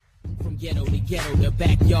What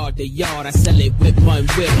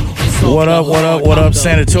up,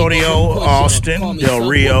 San Antonio, Austin, Del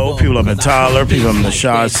Rio, people up in Tyler, people up in the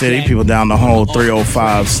Shaw City, people down the whole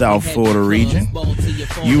 305 South Florida region.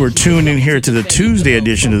 You are tuned in here to the Tuesday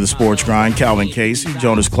edition of the Sports Grind. Calvin Casey,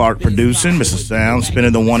 Jonas Clark producing, Mr. Sound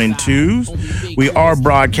spinning the 1 and 2s. We are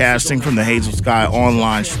broadcasting from the Hazel Sky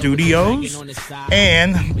Online Studios.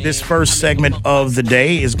 And this first segment of the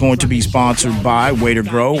day is going to be sponsored by Way to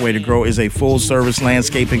Grow. Way to Grow is a full-service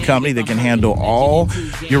landscaping company that can handle all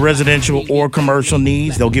your residential or commercial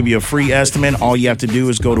needs. They'll give you a free estimate. All you have to do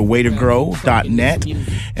is go to waytogrow.net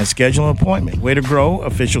and schedule an appointment. Way to Grow,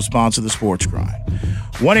 official sponsor of the Sports Grind.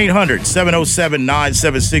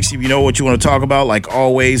 1-800-707-9760 if you know what you want to talk about. Like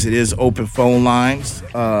always, it is open phone lines.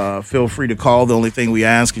 Feel free to call. The only thing we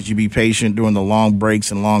ask is you be patient during the long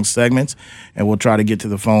breaks and long segments, and we'll try to get to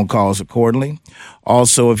the phone calls accordingly.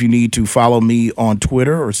 Also, if you need to follow me on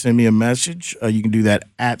Twitter or send me a message, you can do that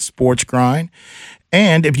at Sports Grind.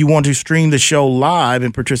 And if you want to stream the show live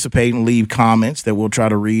and participate and leave comments that we'll try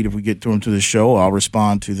to read if we get through them to the show, I'll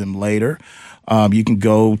respond to them later. You can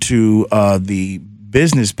go to the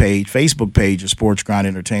business page, Facebook page of Sports Grind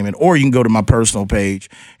Entertainment, or you can go to my personal page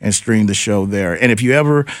and stream the show there. And if you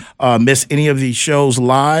ever miss any of these shows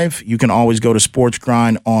live, you can always go to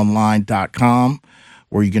sportsgrindonline.com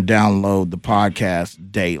where you can download the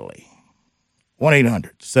podcast daily.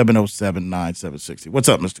 1-800-707-9760. What's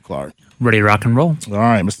up, Mr. Clark? Ready to rock and roll. All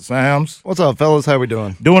right, Mr. Sams. What's up, fellas? How we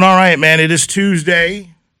doing? Doing all right, man. It is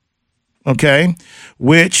Tuesday, okay,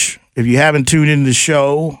 which, if you haven't tuned into the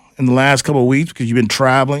show in the last couple of weeks because you've been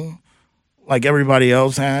traveling like everybody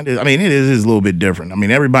else had, I mean, it is a little bit different. I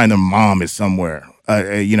mean, everybody and their mom is somewhere,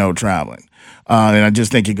 traveling. And I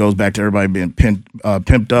just think it goes back to everybody being pinned up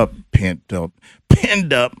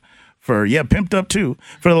for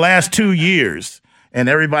the last 2 years. And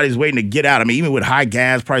everybody's waiting to get out. I mean, even with high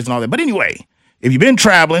gas prices and all that. But anyway, if you've been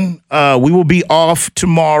traveling, we will be off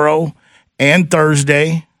tomorrow and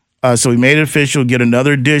Thursday. So we made it official. Get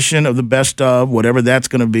another edition of the best of, whatever that's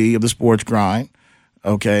going to be, of the Sports Grind,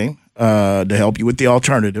 okay, to help you with the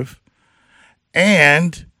alternative.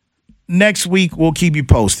 And next week we'll keep you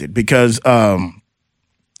posted because,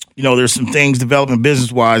 there's some things developing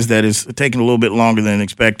business-wise that is taking a little bit longer than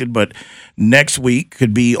expected. But next week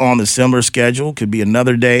could be on the similar schedule, could be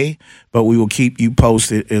another day, but we will keep you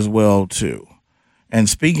posted as well, too. And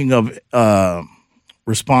speaking of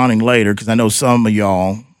responding later, because I know some of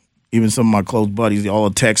y'all, even some of my close buddies, y'all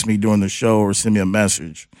will text me during the show or send me a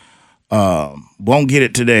message. Won't get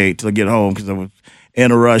it today till I get home because I was in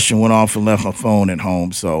a rush and went off and left my phone at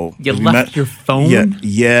home. So you left your phone?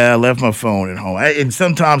 Yeah, I left my phone at home. And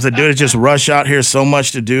sometimes I do it, just rush out here, so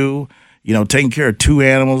much to do. Taking care of 2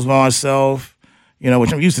 animals by myself.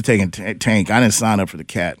 Which I'm used to taking Tank. I didn't sign up for the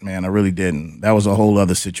cat, man. I really didn't. That was a whole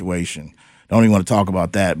other situation. Don't even want to talk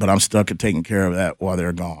about that. But I'm stuck at taking care of that while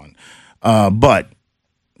they're gone. But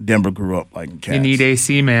Denver grew up like cats. You need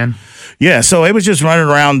AC, man. Yeah, so it was just running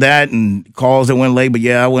around that and calls that went late. But,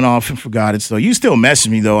 yeah, I went off and forgot it. So you still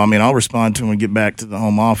message me, though. I mean, I'll respond to him and get back to the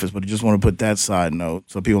home office. But I just want to put that side note.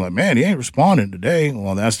 So people are like, man, he ain't responding today.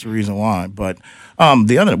 Well, that's the reason why. But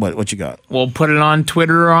the other, what you got? Well, put it on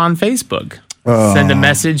Twitter or on Facebook. Send a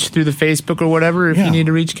message through the Facebook or whatever if you need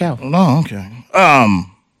to reach Cal. Oh, okay.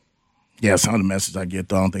 Yeah, some of the messages I get,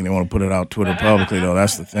 though, I don't think they want to put it out Twitter publicly, though.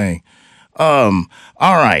 That's the thing. All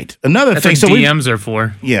right. Another That's thing. What DMs are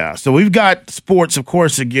for. Yeah. So we've got sports, of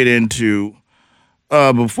course, to get into.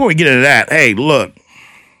 Before we get into that, hey, look.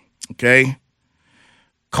 Okay.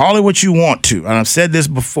 Call it what you want to. And I've said this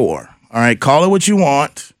before. All right. Call it what you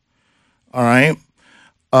want. All right.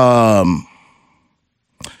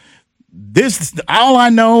 This, all I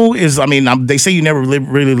know is, they say you never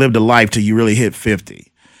really lived a life till you really hit 50.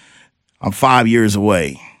 I'm 5 years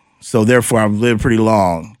away. So therefore, I've lived pretty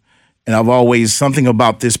long. And I've always, something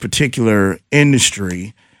about this particular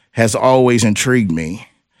industry has always intrigued me.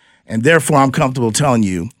 And therefore, I'm comfortable telling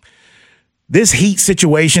you, this heat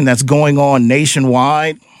situation that's going on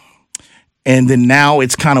nationwide, and then now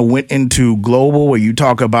it's kind of went into global, where you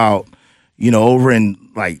talk about, over in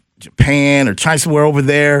like Japan or China, somewhere over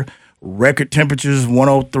there, record temperatures,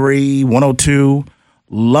 103, 102.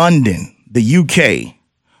 London, the UK,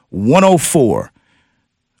 104.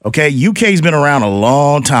 Okay, UK's been around a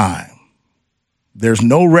long time. There's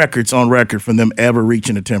no records on record from them ever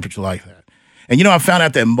reaching a temperature like that. And, I found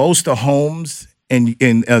out that most of the homes in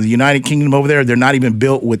the United Kingdom over there, they're not even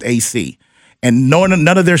built with AC. And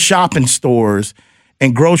none of their shopping stores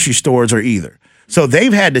and grocery stores are either. So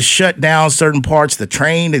they've had to shut down certain parts. The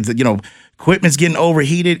train, equipment's getting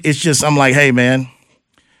overheated. It's just, I'm like, hey, man,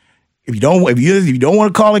 If you don't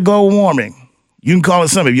want to call it global warming, you can call it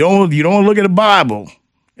something. If you don't want to look at the Bible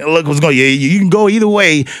and look what's going. You can go either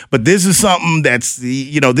way, but this is something that's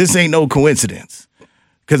this ain't no coincidence.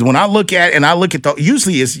 Because when I look at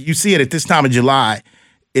usually you see it at this time of July,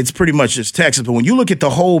 it's pretty much just Texas. But when you look at the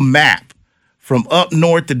whole map from up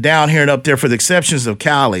north to down here and up there, for the exceptions of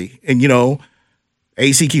Cali, and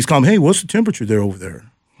AC keeps calling, hey, what's the temperature there over there?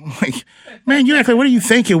 I'm like, man, you act like, what do you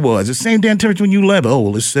think it was? The same damn temperature when you left. Oh,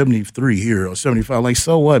 well, it's 73 here or 75. Like,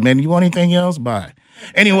 so what, man? You want anything else? Bye.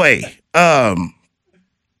 Anyway, so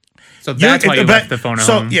that's why you left the phone at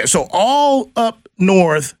home. Yeah, so all up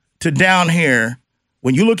north to down here,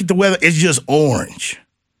 when you look at the weather, it's just orange.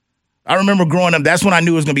 I remember growing up, that's when I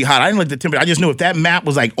knew it was going to be hot. I didn't look at the temperature. I just knew if that map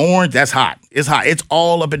was like orange, that's hot. It's hot. It's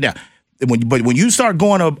all up and down. But when you start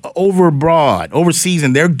going overseas,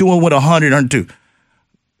 and they're doing with 100, 102,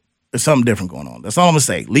 there's something different going on. That's all I'm going to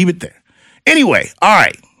say. Leave it there. Anyway, all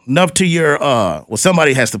right. Enough to your,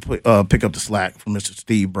 somebody has to pick up the slack from Mr.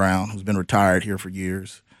 Steve Brown, who's been retired here for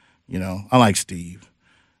years. I like Steve.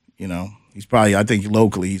 He's probably, I think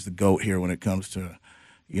locally, he's the GOAT here when it comes to,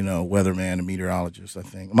 weatherman and meteorologist, I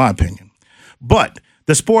think, in my opinion. But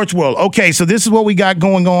the sports world. Okay, so this is what we got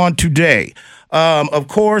going on today. Of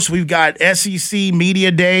course, we've got SEC Media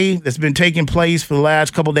Day that's been taking place for the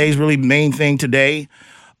last couple of days, really main thing today.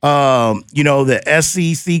 The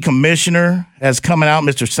SEC commissioner has come out,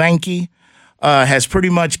 Mr. Sankey, has pretty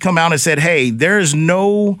much come out and said, hey, there's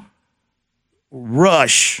no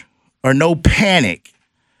rush or no panic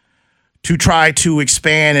to try to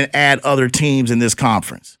expand and add other teams in this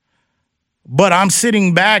conference. But I'm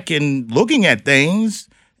sitting back and looking at things,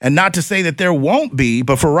 and not to say that there won't be,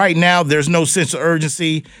 but for right now, there's no sense of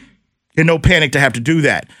urgency and no panic to have to do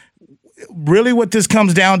that. Really what this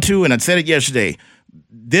comes down to, and I said it yesterday,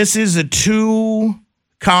 this is a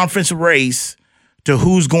 2-conference race to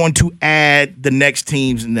who's going to add the next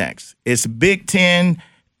teams next. It's Big Ten,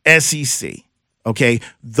 SEC. Okay,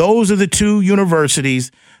 those are the 2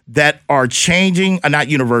 universities that are changing, not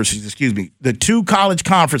universities, excuse me, the 2 college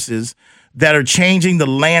conferences that are changing the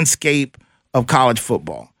landscape of college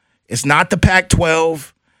football. It's not the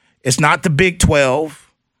Pac-12. It's not the Big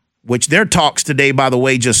 12, which their talks today, by the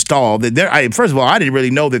way, just stalled. First of all, I didn't really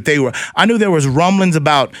know that I knew there was rumblings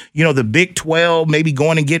about, the Big 12 maybe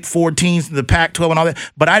going and get 4 teams to the Pac-12 and all that,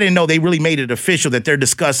 but I didn't know they really made it official that they're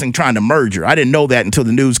discussing trying to merger. I didn't know that until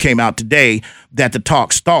the news came out today that the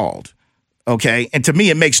talk stalled. Okay, and to me,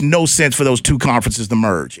 it makes no sense for those 2 conferences to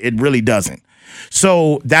merge. It really doesn't.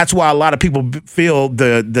 So that's why a lot of people feel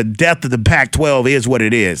the death of the Pac-12 is what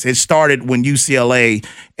it is. It started when UCLA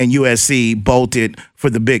and USC bolted for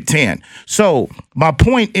the Big Ten. So my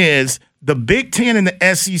point is the Big Ten and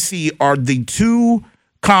the SEC are the 2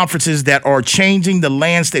 conferences that are changing the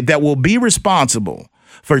landscape, that will be responsible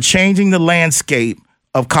for changing the landscape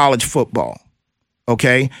of college football.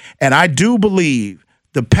 Okay, and I do believe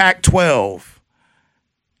the Pac-12,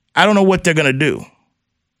 I don't know what they're going to do.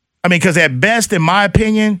 I mean, because at best, in my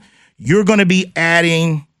opinion, you're going to be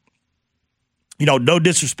adding, no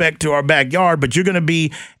disrespect to our backyard, but you're going to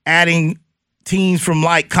be adding teams from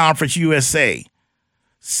like Conference USA,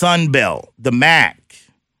 Sun Belt, the MAC,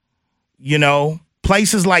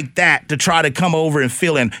 places like that to try to come over and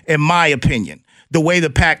fill in my opinion, the way the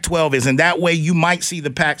Pac-12 is. And that way you might see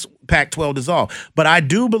the Pac-12 dissolve. But I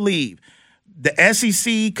do believe the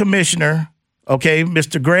SEC commissioner, okay,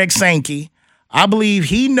 Mr. Greg Sankey, I believe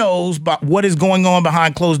he knows about what is going on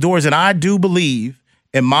behind closed doors. And I do believe,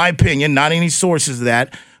 in my opinion, not any sources of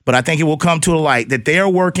that, but I think it will come to a light that they are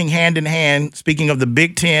working hand in hand, speaking of the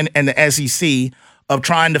Big Ten and the SEC, of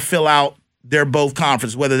trying to fill out their both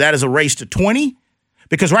conferences, whether that is a race to 20,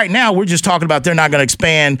 because right now we're just talking about they're not going to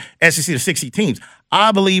expand SEC to 60 teams.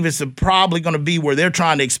 I believe it's probably going to be where they're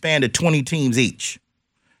trying to expand to 20 teams each.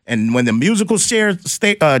 And when the musical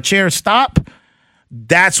chairs stop,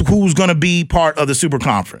 that's who's going to be part of the super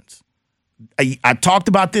conference. I talked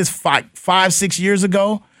about this 5-6 years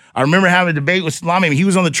ago. I remember having a debate with Salami. He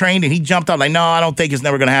was on the train and he jumped out like, no, I don't think it's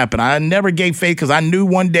never going to happen. I never gave faith because I knew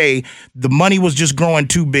one day the money was just growing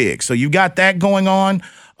too big. So you got that going on.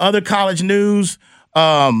 Other college news,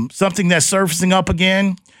 something that's surfacing up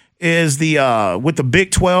again is with the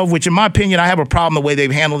Big 12, which in my opinion, I have a problem the way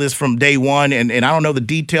they've handled this from day one. And I don't know the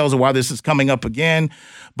details of why this is coming up again.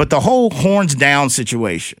 But the whole horns down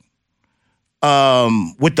situation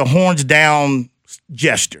with the horns down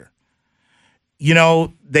gesture,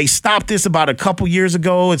 they stopped this about a couple years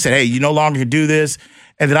ago and said, hey, you no longer can do this.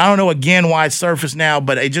 And then I don't know again why it surfaced now,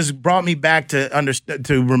 but it just brought me back to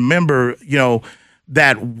remember,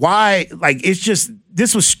 that why, like, it's just,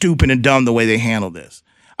 this was stupid and dumb the way they handled this.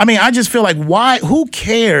 I mean, I just feel like why? Who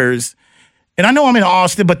cares? And I know I'm in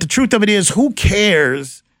Austin, but the truth of it is, who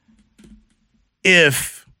cares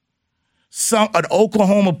if an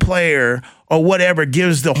Oklahoma player or whatever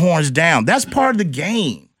gives the horns down? That's part of the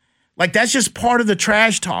game. Like, that's just part of the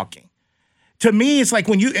trash talking. To me, it's like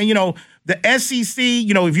when the SEC,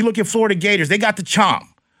 if you look at Florida Gators, they got the chomp.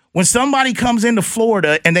 When somebody comes into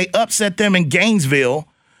Florida and they upset them in Gainesville,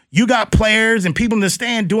 you got players and people in the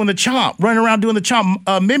stand doing the chomp, running around doing the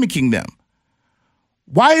chomp, mimicking them.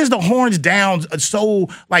 Why is the horns down so,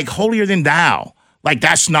 like, holier than thou? Like,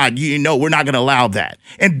 that's not, we're not going to allow that.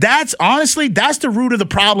 And that's the root of the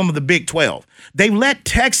problem of the Big 12. They let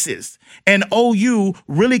Texas and OU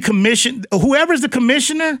really commission, whoever's the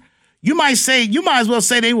commissioner, you might as well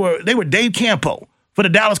say they were Dave Campo for the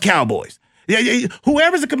Dallas Cowboys.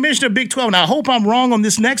 Whoever's the commissioner of Big 12, now I hope I'm wrong on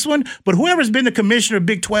this next one, but whoever's been the commissioner of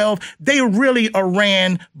Big 12, they really are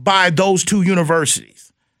ran by those two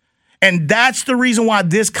universities. And that's the reason why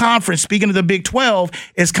this conference, speaking of the Big 12,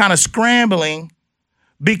 is kind of scrambling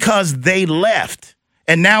because they left.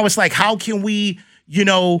 And now it's like, how can we,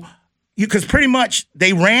 because pretty much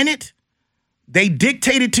they ran it. They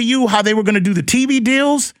dictated to you how they were going to do the TV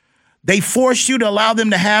deals. They forced you to allow them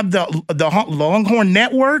to have the Longhorn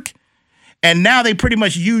Network. And now they pretty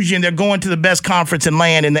much use you and they're going to the best conference in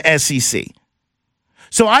land in the SEC.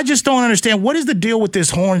 So I just don't understand, what is the deal with this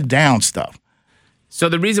horns down stuff? So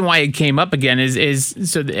the reason why it came up again is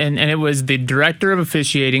it was the director of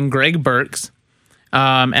officiating, Greg Burks,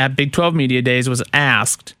 at Big 12 Media Days, was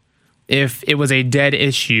asked if it was a dead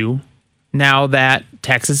issue now that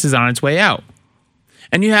Texas is on its way out.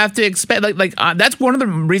 And you have to expect, that's one of the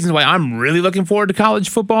reasons why I'm really looking forward to college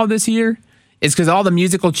football this year, is because all the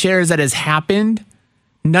musical chairs that has happened,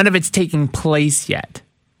 none of it's taking place yet.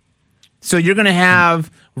 So you're going to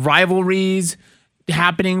have rivalries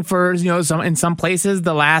happening for in some places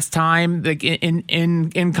the last time, like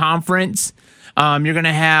in conference. You're going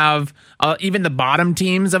to have even the bottom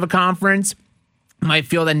teams of a conference might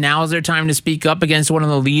feel that now's their time to speak up against one of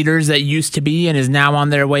the leaders that used to be and is now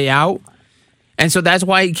on their way out. And so that's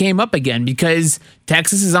why it came up again, because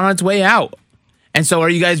Texas is on its way out. And so are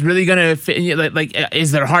you guys really going to,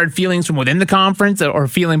 is there hard feelings from within the conference or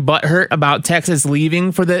feeling butthurt about Texas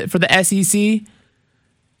leaving for the SEC?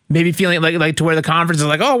 Maybe feeling like to where the conference is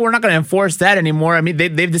like, oh, we're not going to enforce that anymore. I mean,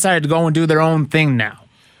 they've decided to go and do their own thing now.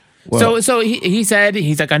 Well, so he said,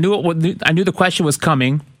 he's like, I knew the question was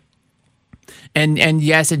coming. And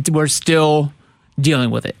yes, we're still dealing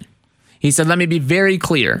with it. He said, let me be very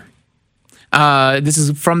clear. This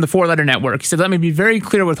is from the 4-letter network. He said, let me be very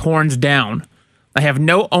clear with horns down. I have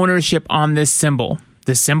no ownership on this symbol.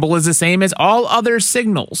 This symbol is the same as all other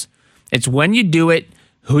signals. It's when you do it,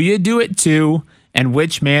 who you do it to, and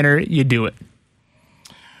which manner you do it.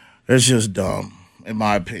 It's just dumb, in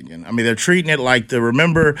my opinion. I mean, they're treating it like I don't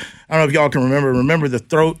know if y'all can remember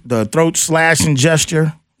the throat slashing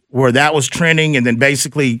gesture where that was trending, and then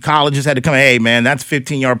basically colleges had to come, hey, man, that's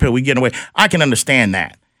 15-yard penalty. We getting away. I can understand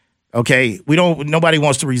that. Okay? Nobody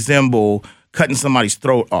wants to resemble cutting somebody's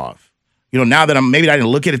throat off. Now that maybe I didn't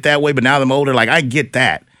look at it that way, but now that I'm older, I get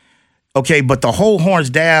that. Okay, but the whole horns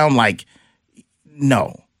down,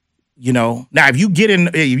 no. Now if you get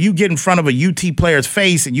in front of a UT player's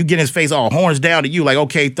face and you get in his face, all horns down to you,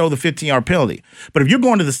 okay, throw the 15-yard penalty. But if you're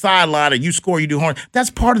going to the sideline and you score, you do horns, that's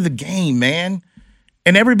part of the game, man.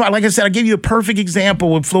 And everybody, like I said, I gave you a perfect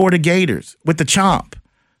example with Florida Gators, with the chomp.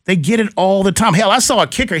 They get it all the time. Hell, I saw a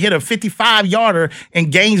kicker hit a 55-yarder in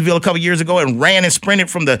Gainesville a couple years ago and ran and sprinted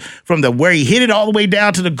from the where he hit it all the way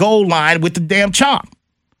down to the goal line with the damn chomp.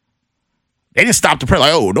 They didn't stop the play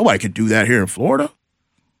nobody could do that here in Florida.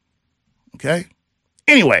 Okay?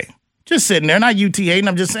 Anyway, just sitting there, not UT hating,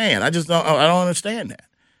 I'm just saying. I don't understand that.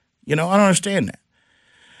 I don't understand that.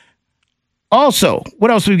 Also, what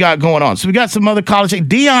else we got going on? So we got some other college.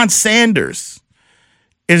 Deion Sanders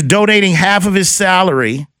is donating half of his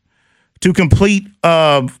salary to complete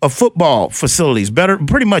football facilities,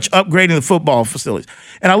 pretty much upgrading the football facilities.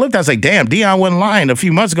 And I looked, I was like, damn, Deion wasn't lying a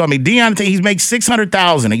few months ago. I mean, Deion, he makes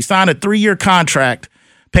 $600,000. He signed a 3-year contract,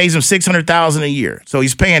 pays him $600,000 a year. So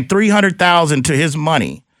he's paying $300,000 to his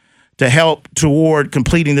money to help toward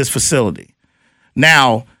completing this facility.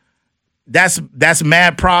 Now, that's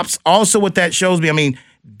mad props. Also, what that shows me, I mean,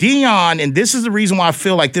 Deion, and this is the reason why I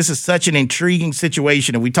feel like this is such an intriguing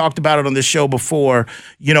situation, and we talked about it on this show before,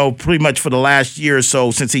 pretty much for the last year or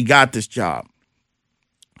so since he got this job.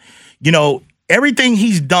 Everything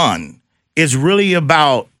he's done is really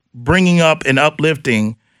about bringing up and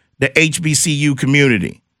uplifting the HBCU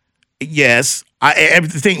community. Yes,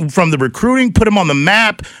 everything from the recruiting, put him on the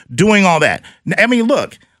map, doing all that. I mean,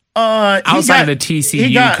 look, Outside of the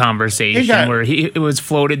TCU conversation where it was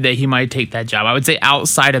floated that he might take that job. I would say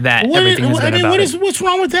outside of that, everything has been about it. What's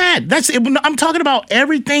wrong with that? I'm talking about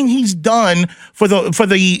everything he's done for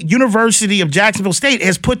the University of Jacksonville State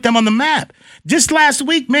has put them on the map. Just last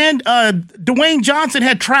week, man, Dwayne Johnson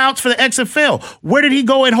had tryouts for the XFL. Where did he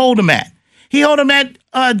go and hold them at? He held them at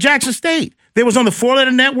Jackson State. They was on the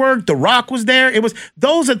 4-letter network. The Rock was there.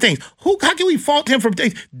 Those are things. How can we fault him for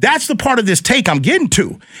things? That's the part of this take I'm getting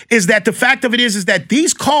to, is that the fact of it is that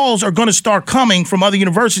these calls are going to start coming from other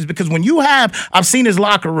universities, because when I've seen his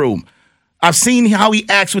locker room. I've seen how he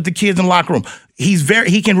acts with the kids in the locker room.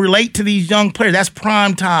 He can relate to these young players. That's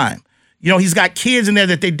prime time. He's got kids in there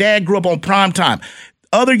that their dad grew up on prime time.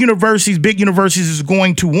 Other universities, big universities, is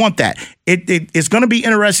going to want that. It's going to be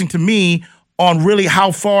interesting to me on really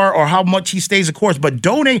how far or how much he stays the course. But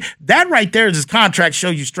donate, that right there is his contract,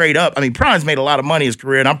 shows you straight up. I mean, Prime's made a lot of money in his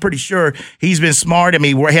career, and I'm pretty sure he's been smart. I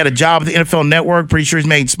mean, he had a job at the NFL Network. Pretty sure he's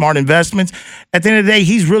made smart investments. At the end of the day,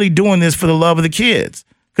 he's really doing this for the love of the kids,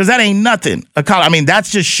 because that ain't nothing. I mean, that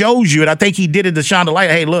just shows you, and I think he did it to shine the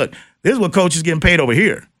light. Hey, look, this is what coach is getting paid over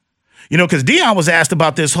here. Because Deion was asked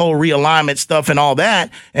about this whole realignment stuff and all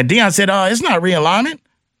that, and Deion said, it's not realignment.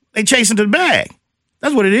 They chasing to the bag.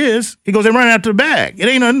 That's what it is. He goes, they're running after the bag. It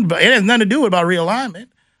has nothing to do about realignment.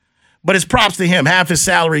 But it's props to him. Half his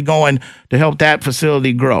salary going to help that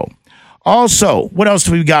facility grow. Also, what else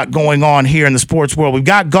do we got going on here in the sports world? We've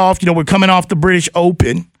got golf. We're coming off the British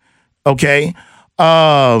Open. Okay.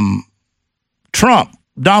 Donald Trump.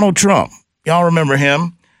 Y'all remember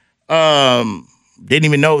him. Didn't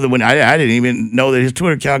even know that I didn't even know that his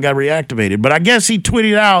Twitter account got reactivated. But I guess he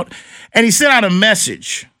tweeted out, and he sent out a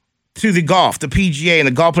message to the PGA and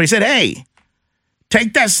the golf player. He said, hey,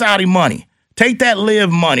 take that Saudi money. Take that live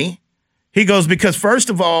money. He goes, because first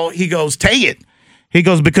of all, take it. He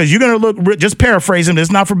goes, because you're going to look, just paraphrase him. It's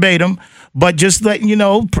not verbatim, but just letting you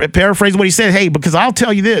know, paraphrase what he said. Hey, because I'll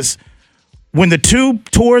tell you this, when the two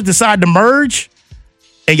tours decide to merge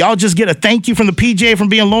and y'all just get a thank you from the PGA from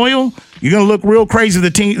being loyal, you're going to look real crazy to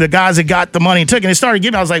the guys that got the money and took it. And it started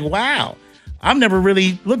giving, I was like, wow. I've never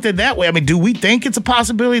really looked at it that way. I mean, do we think it's a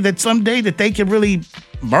possibility that someday that they can really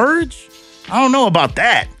merge? I don't know about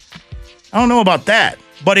that.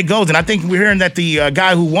 But it goes, and I think we're hearing that the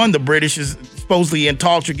guy who won the British is supposedly in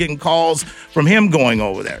talks or getting calls from him going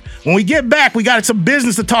over there. When we get back, we got some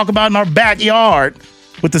business to talk about in our backyard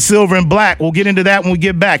with the silver and black. We'll get into that when we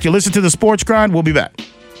get back. You listen to the Sports Grind. We'll be back.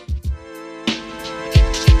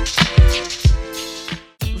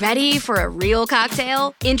 Ready for a real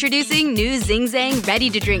cocktail? Introducing new Zing Zang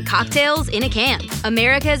ready-to-drink cocktails in a can.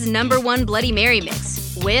 America's #1 Bloody Mary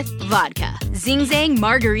mix with vodka, Zing Zang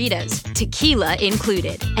margaritas, tequila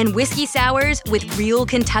included, and whiskey sours with real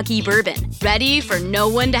Kentucky bourbon. Ready for no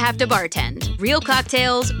one to have to bartend. Real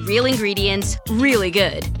cocktails, real ingredients, really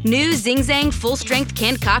good. New Zing Zang full-strength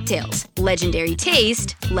canned cocktails. Legendary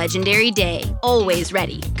taste, legendary day. Always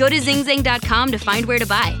ready. Go to zingzang.com to find where to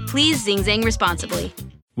buy. Please Zing Zang responsibly.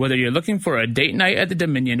 Whether you're looking for a date night at the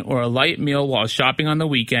Dominion or a light meal while shopping on the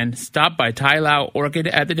weekend, stop by Tai Lao Orchid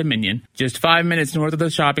at the Dominion. Just 5 minutes north of the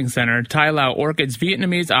shopping center, Tai Lao Orchid's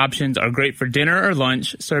Vietnamese options are great for dinner or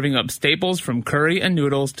lunch, serving up staples from curry and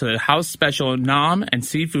noodles to the house special Nam and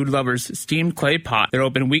seafood lovers' steamed clay pot. They're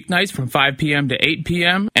open weeknights from 5 p.m. to 8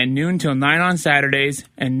 p.m. and noon till 9 on Saturdays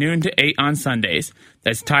and noon to 8 on Sundays.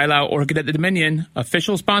 That's Tai Lao Orchid at the Dominion,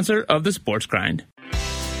 official sponsor of the Sports Grind.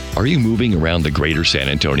 Are you moving around the greater San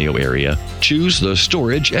Antonio area? Choose the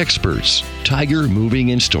storage experts, Tiger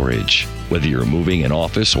Moving and Storage. Whether you're moving an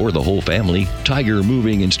office or the whole family, Tiger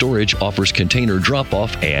Moving and Storage offers container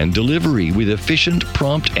drop-off and delivery with efficient,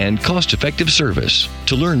 prompt, and cost-effective service.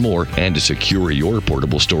 To learn more and to secure your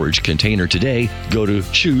portable storage container today, go to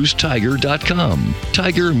ChooseTiger.com.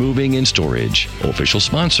 Tiger Moving and Storage, official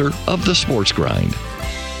sponsor of the Sports Grind.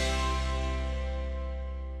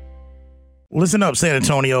 Listen up, San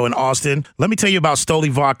Antonio and Austin. Let me tell you about Stoli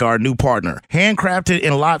Vodka, our new partner. Handcrafted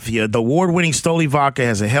in Latvia, the award-winning Stoli Vodka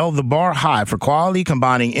has held the bar high for quality,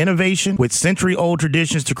 combining innovation with century-old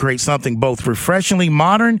traditions to create something both refreshingly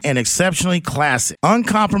modern and exceptionally classic.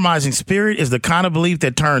 Uncompromising spirit is the kind of belief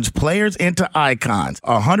that turns players into icons.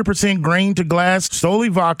 100% grain to glass, Stoli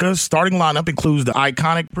Vodka's starting lineup includes the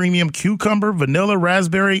iconic premium cucumber, vanilla,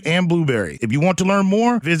 raspberry, and blueberry. If you want to learn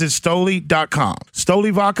more, visit Stoli.com.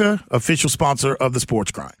 Stoli Vodka, official sponsor of the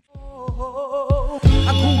Sports Grind. All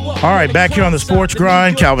right, back here on the Sports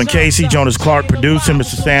Grind, Calvin Casey, Jonas Clark producing,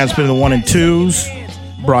 Mr. Stan spinning the 1 and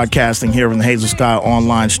 2s, broadcasting here from the Hazel Sky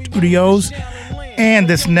Online Studios. And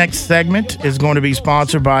this next segment is going to be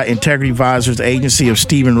sponsored by Integrity Advisors Agency of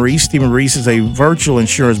Stephen Reese. Stephen Reese is a virtual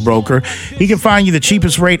insurance broker. He can find you the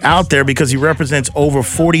cheapest rate out there because he represents over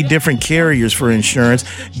 40 different carriers for insurance.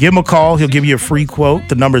 Give him a call. He'll give you a free quote.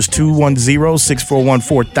 The number is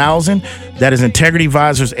 210-641-4000. That is Integrity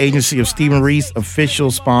Advisors Agency of Stephen Reese,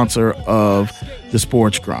 official sponsor of the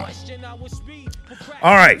Sports Grind.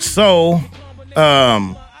 All right, so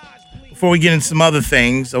before we get into some other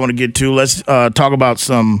things I want to get to, let's talk about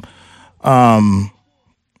some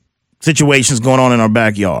situations going on in our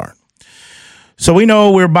backyard. So we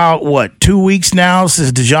know we're about, 2 weeks now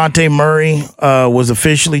since Dejounte Murray was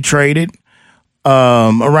officially traded,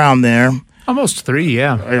 around there. Almost 3,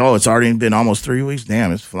 yeah. Oh, it's already been almost 3 weeks?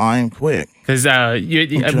 Damn, it's flying quick. Because I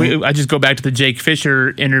just go back to the Jake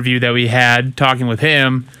Fisher interview that we had talking with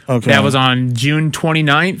him. Okay. That was on June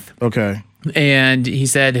 29th. Okay. And he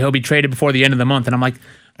said he'll be traded before the end of the month. And I'm like,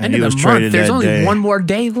 And end he of was the month, traded there's that only day. one more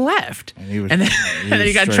day left. And then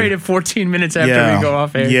he got traded 14 minutes after we go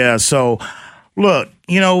off air. Yeah, so look,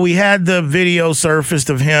 we had the video surfaced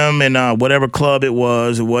of him in whatever club it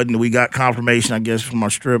was. It wasn't. We got confirmation, I guess, from our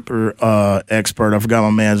stripper expert. I forgot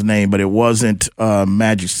my man's name, but it wasn't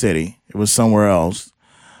Magic City. It was somewhere else.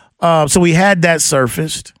 So we had that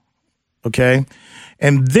surfaced, okay?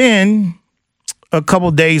 And then a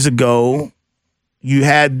couple days ago, you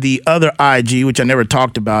had the other IG, which I never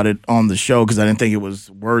talked about it on the show because I didn't think it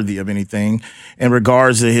was worthy of anything, in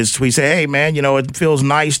regards to his tweet. Say, hey, man, it feels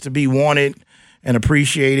nice to be wanted and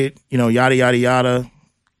appreciated, yada, yada, yada,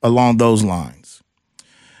 along those lines.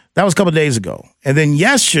 That was a couple of days ago. And then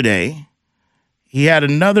yesterday, he had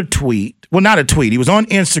another tweet. Well, not a tweet. He was on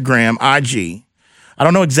Instagram, IG. I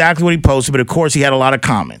don't know exactly what he posted, but of course he had a lot of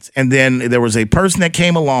comments. And then there was a person that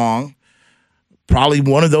came along, probably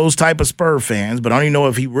one of those type of Spur fans, but I don't even know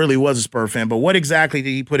if he really was a Spur fan. But what exactly did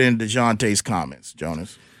he put in DeJounte's comments,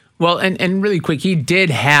 Jonas? Well, and really quick, he did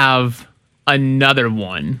have another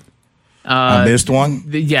one. I missed one?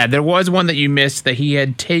 Yeah, there was one that you missed that he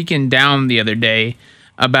had taken down the other day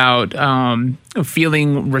about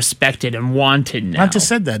feeling respected and wanted now. I just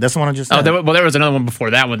said that. That's the one I just said. There was another one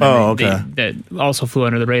before that one that also flew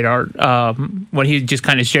under the radar when he just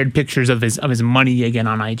kind of shared pictures of his money again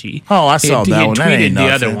on IG. Oh, I saw that one. He tweeted the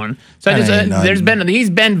other one. So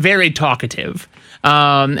he's been very talkative.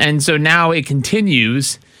 And so now it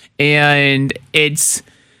continues, and it's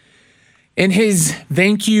in his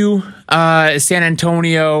thank you San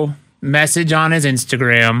Antonio message on his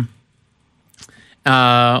Instagram.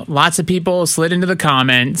 Lots of people slid into the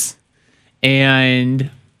comments,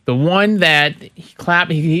 and the one that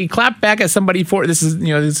he clapped back at somebody for this is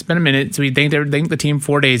it's been a minute, so he thanked the team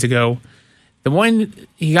 4 days ago. The one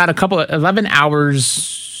he got 11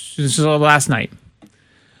 hours. This was last night.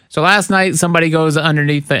 So last night somebody goes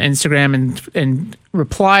underneath the Instagram and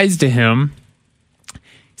replies to him. He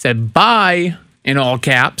said, "Bye," in all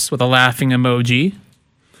caps with a laughing emoji.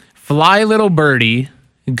 "Fly, little birdie.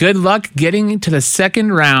 Good luck getting to the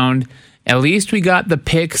second round. At least we got the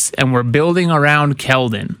picks and we're building around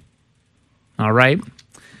Keldon." All right.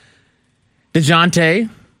 Dejounte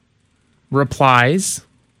replies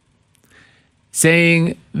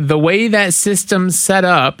saying, "The way that system's set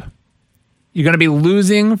up, you're going to be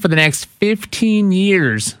losing for the next 15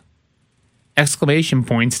 years. Exclamation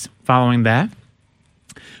points following that.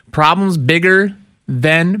 Problems bigger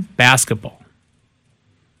than basketball."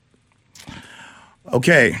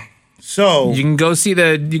 Okay, so you can go see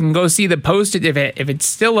the post if it's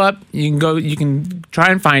still up. You can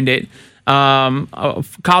try and find it. A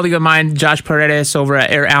colleague of mine, Josh Paredes over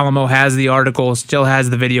at Air Alamo, has the article. Still has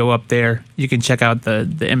the video up there. You can check out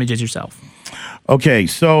the images yourself. Okay,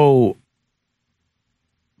 so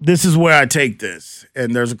this is where I take this,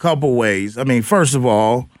 and there's a couple ways. I mean, first of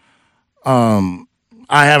all,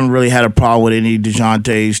 I haven't really had a problem with any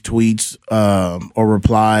DeJounte's tweets or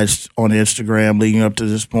replies on Instagram leading up to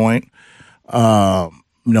this point. A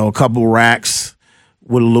couple racks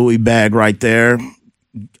with a Louis bag right there.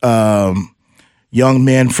 Young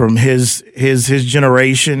men from his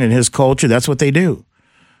generation and his culture, that's what they do.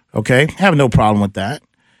 Okay? Have no problem with that.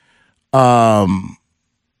 And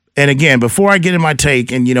again, before I get in my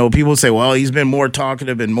take, and people say, well, he's been more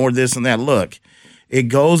talkative and more this and that. Look, it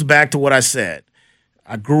goes back to what I said.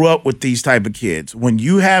 I grew up with these type of kids. When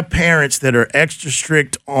you have parents that are extra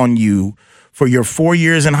strict on you for your 4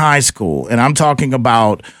 years in high school, and I'm talking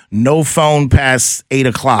about no phone past 8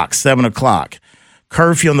 o'clock, 7 o'clock,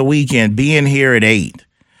 curfew on the weekend, being here at 8,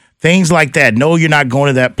 things like that. No, you're not going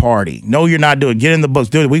to that party. No, you're not doing it. Get in the books.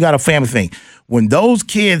 Do it. We got a family thing. When those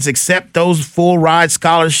kids accept those full ride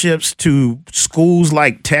scholarships to schools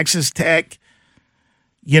like Texas Tech,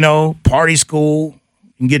 party school.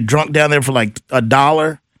 You can get drunk down there for like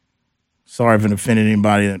 $1. Sorry if it offended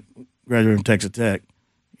anybody that graduated from Texas Tech,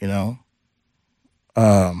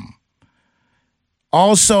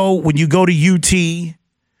 Also, when you go to UT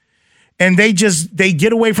and they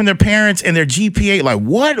get away from their parents and their GPA, like,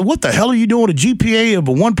 what the hell are you doing with a GPA of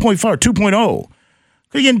a 1.5 or 2.0?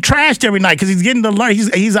 He's getting trashed every night because he's getting the learn.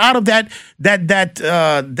 He's out of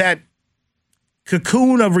that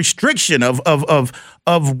cocoon of restriction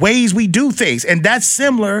of ways we do things, and that's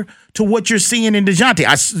similar to what you're seeing in Dejounte.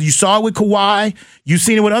 You saw it with Kawhi. You've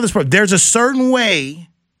seen it with others. There's a certain way,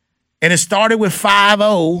 and it started with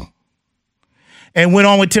 5-0 and went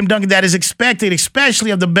on with Tim Duncan that is expected,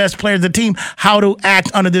 especially of the best players of the team, how to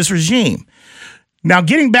act under this regime. Now,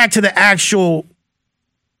 getting back to the actual,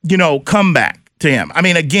 comeback to him. I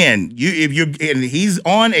mean, again, he's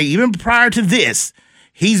on even prior to this,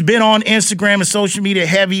 he's been on Instagram and social media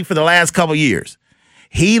heavy for the last couple of years.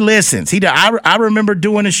 He listens. I remember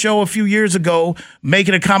doing a show a few years ago,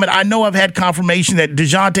 making a comment. I know I've had confirmation that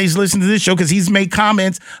Dejounte's listened to this show because he's made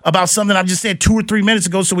comments about something I've just said 2 or 3 minutes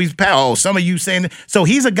ago. So some of you saying that. So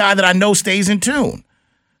he's a guy that I know stays in tune.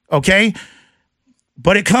 Okay?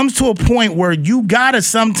 But it comes to a point where you got to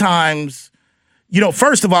sometimes,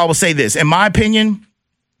 first of all, I will say this. In my opinion,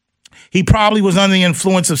 he probably was under the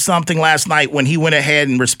influence of something last night when he went ahead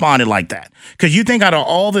and responded like that. Because you think out of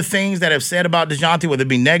all the things that have said about Dejounte, whether it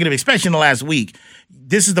be negative, especially in the last week,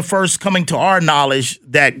 this is the first coming to our knowledge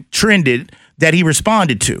that trended that he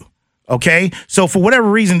responded to. Okay? So for whatever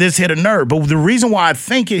reason, this hit a nerve. But the reason why I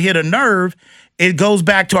think it hit a nerve, it goes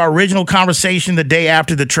back to our original conversation the day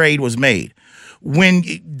after the trade was made. When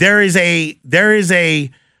there is a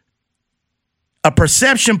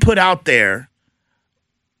perception put out there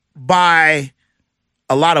by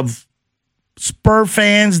a lot of Spurs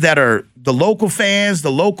fans that are the local fans,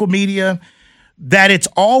 the local media, that it's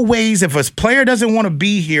always, if a player doesn't want to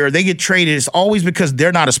be here, they get traded, it's always because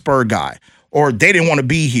they're not a Spurs guy or they didn't want to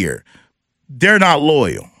be here. They're not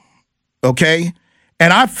loyal, okay?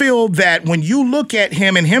 And I feel that when you look at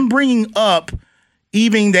him and him bringing up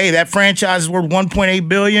even that franchise is worth $1.8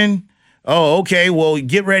 billion, oh, okay, well,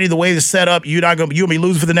 get ready the way it's set up, you'll be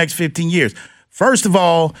losing for the next 15 years. First of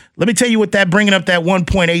all, let me tell you what that bringing up that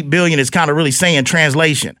 $1.8 billion is kind of really saying.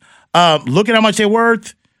 Translation: look at how much they're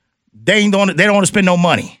worth. They don't want to spend no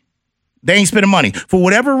money. They ain't spending money for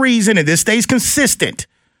whatever reason, and this stays consistent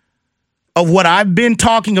of what I've been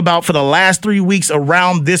talking about for the last 3 weeks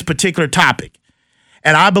around this particular topic.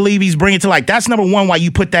 And I believe he's bringing it to light. That's number one, why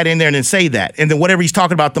you put that in there and then say that, and then whatever he's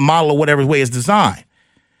talking about, the model or whatever way it's designed.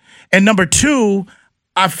 And number two,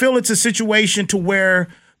 I feel it's a situation to where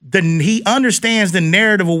he understands the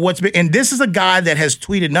narrative of what's been, and this is a guy that has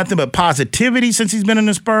tweeted nothing but positivity since he's been in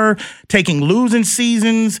the Spurs, taking losing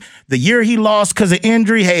seasons, the year he lost because of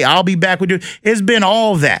injury, hey, I'll be back with you. It's been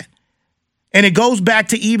all that. And it goes back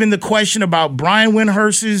to even the question about Brian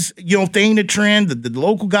Windhorst's, thing to trend, the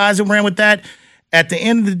local guys that ran with that. At the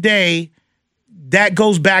end of the day, that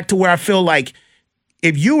goes back to where I feel like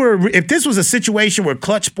if this was a situation where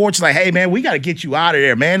Clutch Sports is like, hey, man, we got to get you out of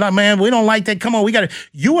there, man. Like, man, we don't like that. Come on,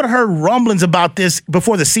 you would have heard rumblings about this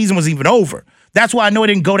before the season was even over. That's why I know it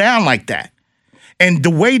didn't go down like that. And the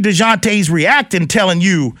way Dejounte's reacting, telling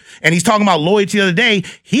you, and he's talking about loyalty the other day,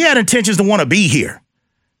 he had intentions to want to be here.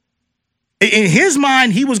 In his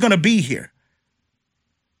mind, he was going to be here.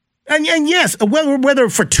 And yes, whether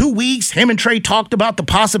for 2 weeks, him and Trey talked about the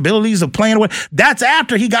possibilities of playing away, that's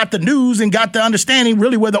after he got the news and got the understanding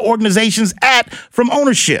really where the organization's at from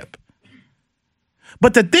ownership.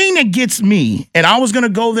 But the thing that gets me, and I was going to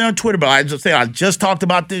go there on Twitter, but I just talked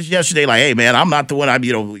about this yesterday, like, hey, man, I'm not the one,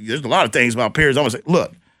 there's a lot of things about Pierce. I'm going to say,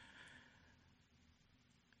 look,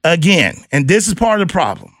 again, and this is part of the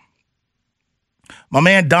problem. My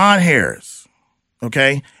man, Don Harris,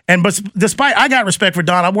 okay? But despite, I got respect for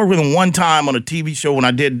Don. I worked with him one time on a TV show when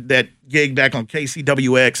I did that gig back on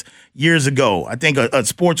KCWX years ago. I think a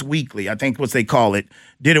Sports Weekly, I think what they call it.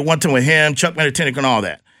 Did it one time with him, Chuck Meditinic and all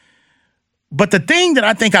that. But the thing that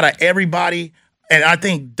I think out of everybody, and I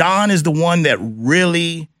think Don is the one that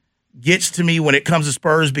really gets to me when it comes to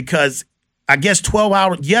Spurs, because I guess 12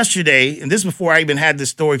 hours yesterday, and this is before I even had this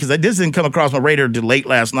story, because this didn't come across my radar until late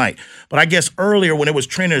last night. But I guess earlier when it was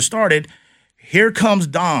trending and started, here comes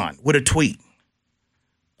Don with a tweet,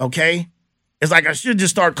 okay? It's like I should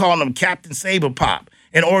just start calling him Captain Saber Pop,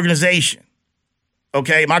 an organization,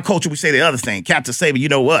 okay? My culture, we say the other thing, Captain Saber, you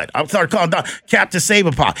know what? I started calling Don Captain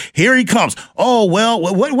Saber Pop. Here he comes. Oh, well,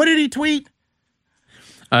 what did he tweet?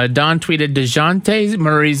 Don tweeted, Dejounte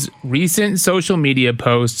Murray's recent social media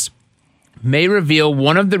posts may reveal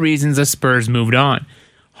one of the reasons the Spurs moved on.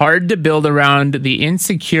 Hard to build around the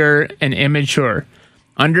insecure and immature.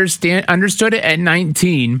 Understood it at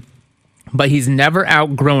 19, but he's never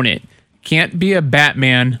outgrown it. Can't be a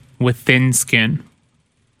Batman with thin skin.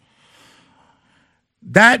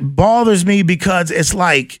 That bothers me because it's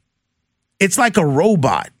like a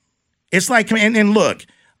robot. It's like, and look,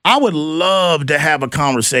 I would love to have a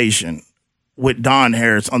conversation with Don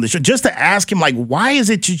Harris on the show, just to ask him, like, why is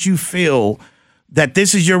it that you feel that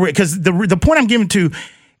this is your, because the point I'm giving to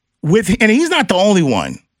and he's not the only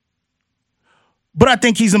one, but I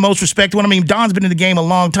think he's the most respected one. I mean, Don's been in the game a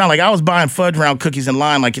long time. Like, I was buying fudge round cookies in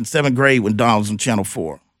line like in 7th grade when Don was on Channel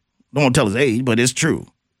 4. Don't want to tell his age, but it's true.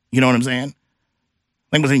 You know what I'm saying?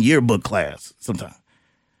 I think it was in yearbook class sometime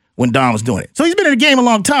when Don was doing it. So he's been in the game a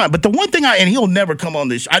long time. But the one thing and he'll never come on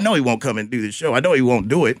this. I know he won't come and do this show. I know he won't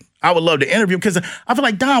do it. I would love to interview him because I feel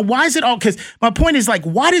like, Don, why is it all, because my point is, like,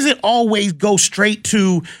 why does it always go straight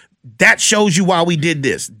to that shows you why we did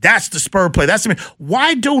this? That's the Spur play.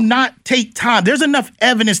 Why do not take time? There's enough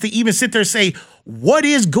evidence to even sit there and say, what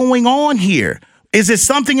is going on here? Is it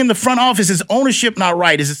something in the front office? Is ownership not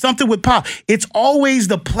right? Is it something with Pop? It's always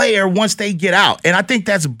the player once they get out. And I think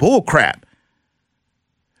that's bull crap.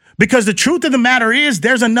 Because the truth of the matter is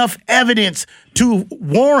there's enough evidence to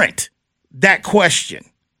warrant that question.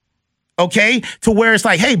 Okay? To where it's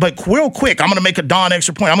like, hey, but real quick, I'm going to make a Don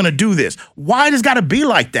extra point. I'm going to do this. Why does it got to be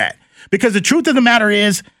like that? Because the truth of the matter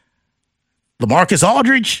is LaMarcus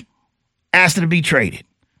Aldridge asked to be traded.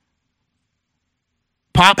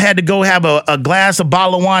 Pop had to go have a glass, a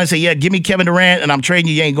bottle of wine and say, yeah, give me Kevin Durant and I'm trading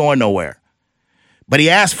you. You ain't going nowhere. But he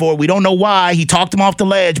asked for it. We don't know why. He talked him off the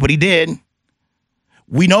ledge, but he did.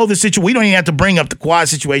 We know the situation. We don't even have to bring up the Kawhi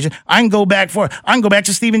situation. I can go back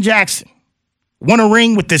to Steven Jackson. Won a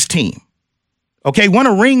ring with this team. Okay, won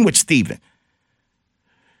a ring with Steven.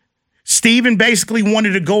 Steven basically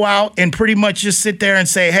wanted to go out and pretty much just sit there and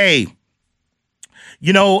say, hey,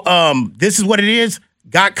 this is what it is.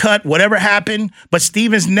 Got cut, whatever happened. But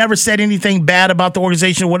Steven's never said anything bad about the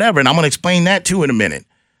organization or whatever. And I'm going to explain that too in a minute.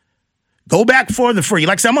 Go back further for you.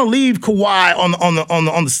 Like I said, I'm going to leave Kawhi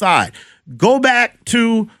on the side. Go back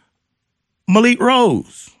to Malik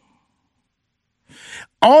Rose.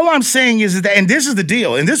 All I'm saying is that, and this is the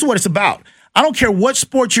deal, and this is what it's about. I don't care what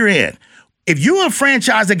sport you're in. If you're a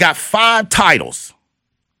franchise that got 5 titles,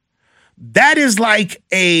 that is like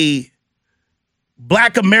a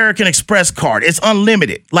Black American Express card. It's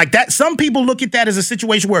unlimited. Like that. Some people look at that as a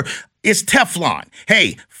situation where it's Teflon.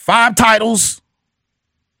 Hey, 5 titles,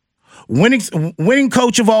 winning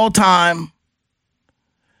coach of all time,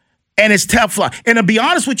 and it's Teflon. And to be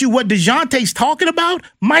honest with you, what Dejounte's talking about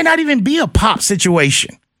might not even be a Pop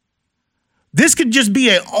situation. This could just be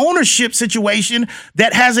an ownership situation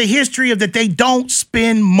that has a history of that they don't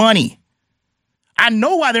spend money. I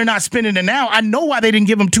know why they're not spending it now. I know why they didn't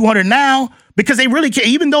give them $200 now, because they really can't.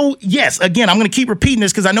 Even though, yes, again, I'm going to keep repeating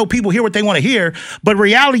this because I know people hear what they want to hear. But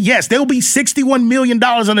reality, yes, there'll be $61 million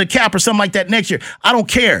under the cap or something like that next year. I don't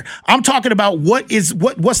care. I'm talking about what's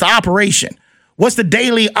the operation. What's the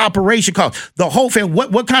daily operation called? The whole thing.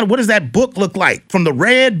 What does that book look like? From the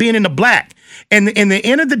red being in the black. And in the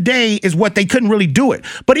end of the day is what they couldn't really do it.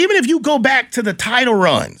 But even if you go back to the title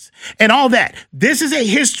runs and all that, this is a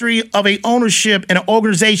history of a ownership and an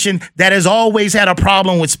organization that has always had a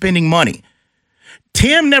problem with spending money.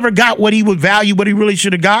 Tim never got what he would value, what he really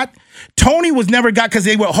should have got. Tony was never got because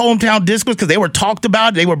they were hometown discos, because they were talked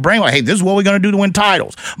about. They were brainwashed. Hey, this is what we're going to do to win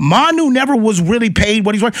titles. Manu never was really paid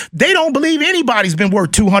what he's worth. They don't believe anybody's been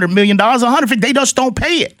worth $200 million, $150. They just don't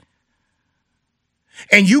pay it.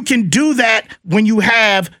 And you can do that when you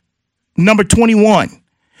have number 21.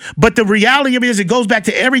 But the reality of it is it goes back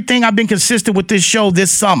to everything I've been consistent with this show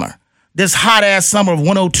this summer. This hot-ass summer of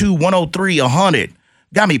 102, 103, 100.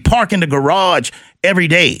 Got me parking the garage every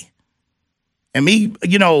day. And me,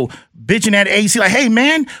 bitching at AC like, hey,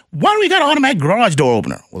 man, why do we got an automatic garage door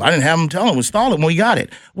opener? Well, I didn't have them tell them install it when we got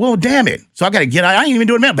it. Well, damn it. So I got to get out. I ain't even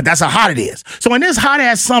doing that, but that's how hot it is. So in this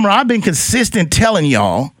hot-ass summer, I've been consistent telling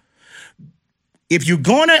y'all, if you're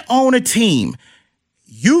going to own a team,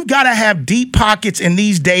 you've got to have deep pockets in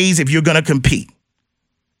these days if you're going to compete.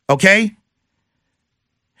 Okay?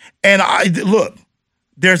 And look,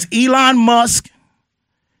 there's Elon Musk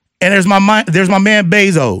and there's my man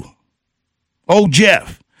Bezos. Oh,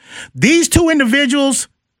 Jeff. These two individuals,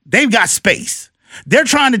 they've got space. They're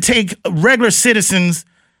trying to take regular citizens,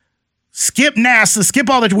 skip NASA, skip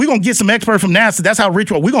all that. We're going to get some expert from NASA. That's how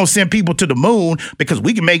rich we are. We're going to send people to the moon because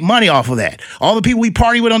we can make money off of that. All the people we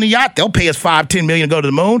party with on the yacht, they'll pay us $5-10 million to go to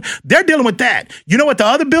the moon. They're dealing with that. You know what the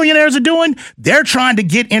other billionaires are doing? They're trying to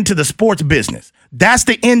get into the sports business. That's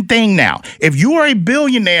the end thing now. If you are a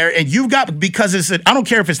billionaire and you've got, because I don't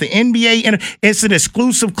care if it's the NBA, it's an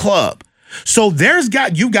exclusive club. So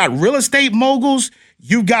you've got real estate moguls,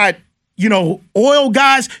 you've got, oil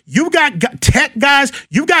guys, you've got tech guys,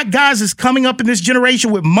 you've got guys that's coming up in this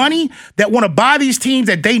generation with money that want to buy these teams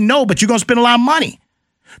that they know, but you're going to spend a lot of money.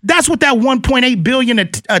 That's what that $1.8 billion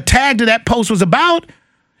tag to that post was about.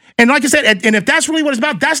 And like I said, and if that's really what it's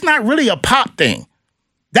about, that's not really a pop thing.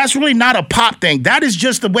 That's really not a pop thing. That is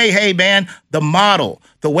just the way, hey, man, the model,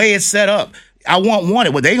 the way it's set up. I want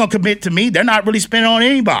it. Well, they going to commit to me. They're not really spending on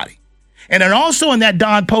anybody. And then also in that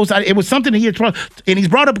Don post, it was something he's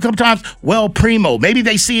brought up a couple times. Well, Primo, maybe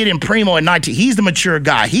they see it in Primo at 19. He's the mature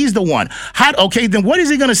guy. He's the one. Okay, then what is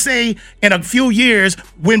he going to say in a few years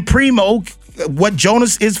when Primo, what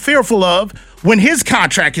Jonas is fearful of, when his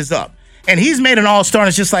contract is up? And he's made an all-star and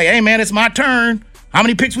it's just like, hey, man, it's my turn. How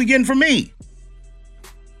many picks we getting from me?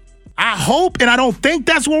 I hope, and I don't think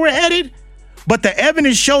that's where we're headed, but the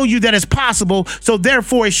evidence shows you that it's possible, so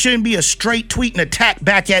therefore it shouldn't be a straight tweet and attack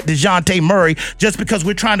back at Dejounte Murray just because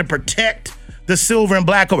we're trying to protect the silver and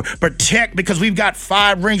black over. Protect because we've got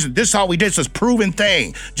 5 rings and this is all we did. It's this proven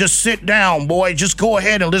thing. Just sit down, boy. Just go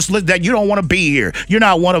ahead and listen that you don't want to be here. You're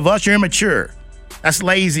not one of us. You're immature. That's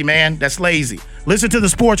lazy, man. That's lazy. Listen to the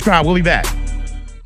Sports Grind. We'll be back.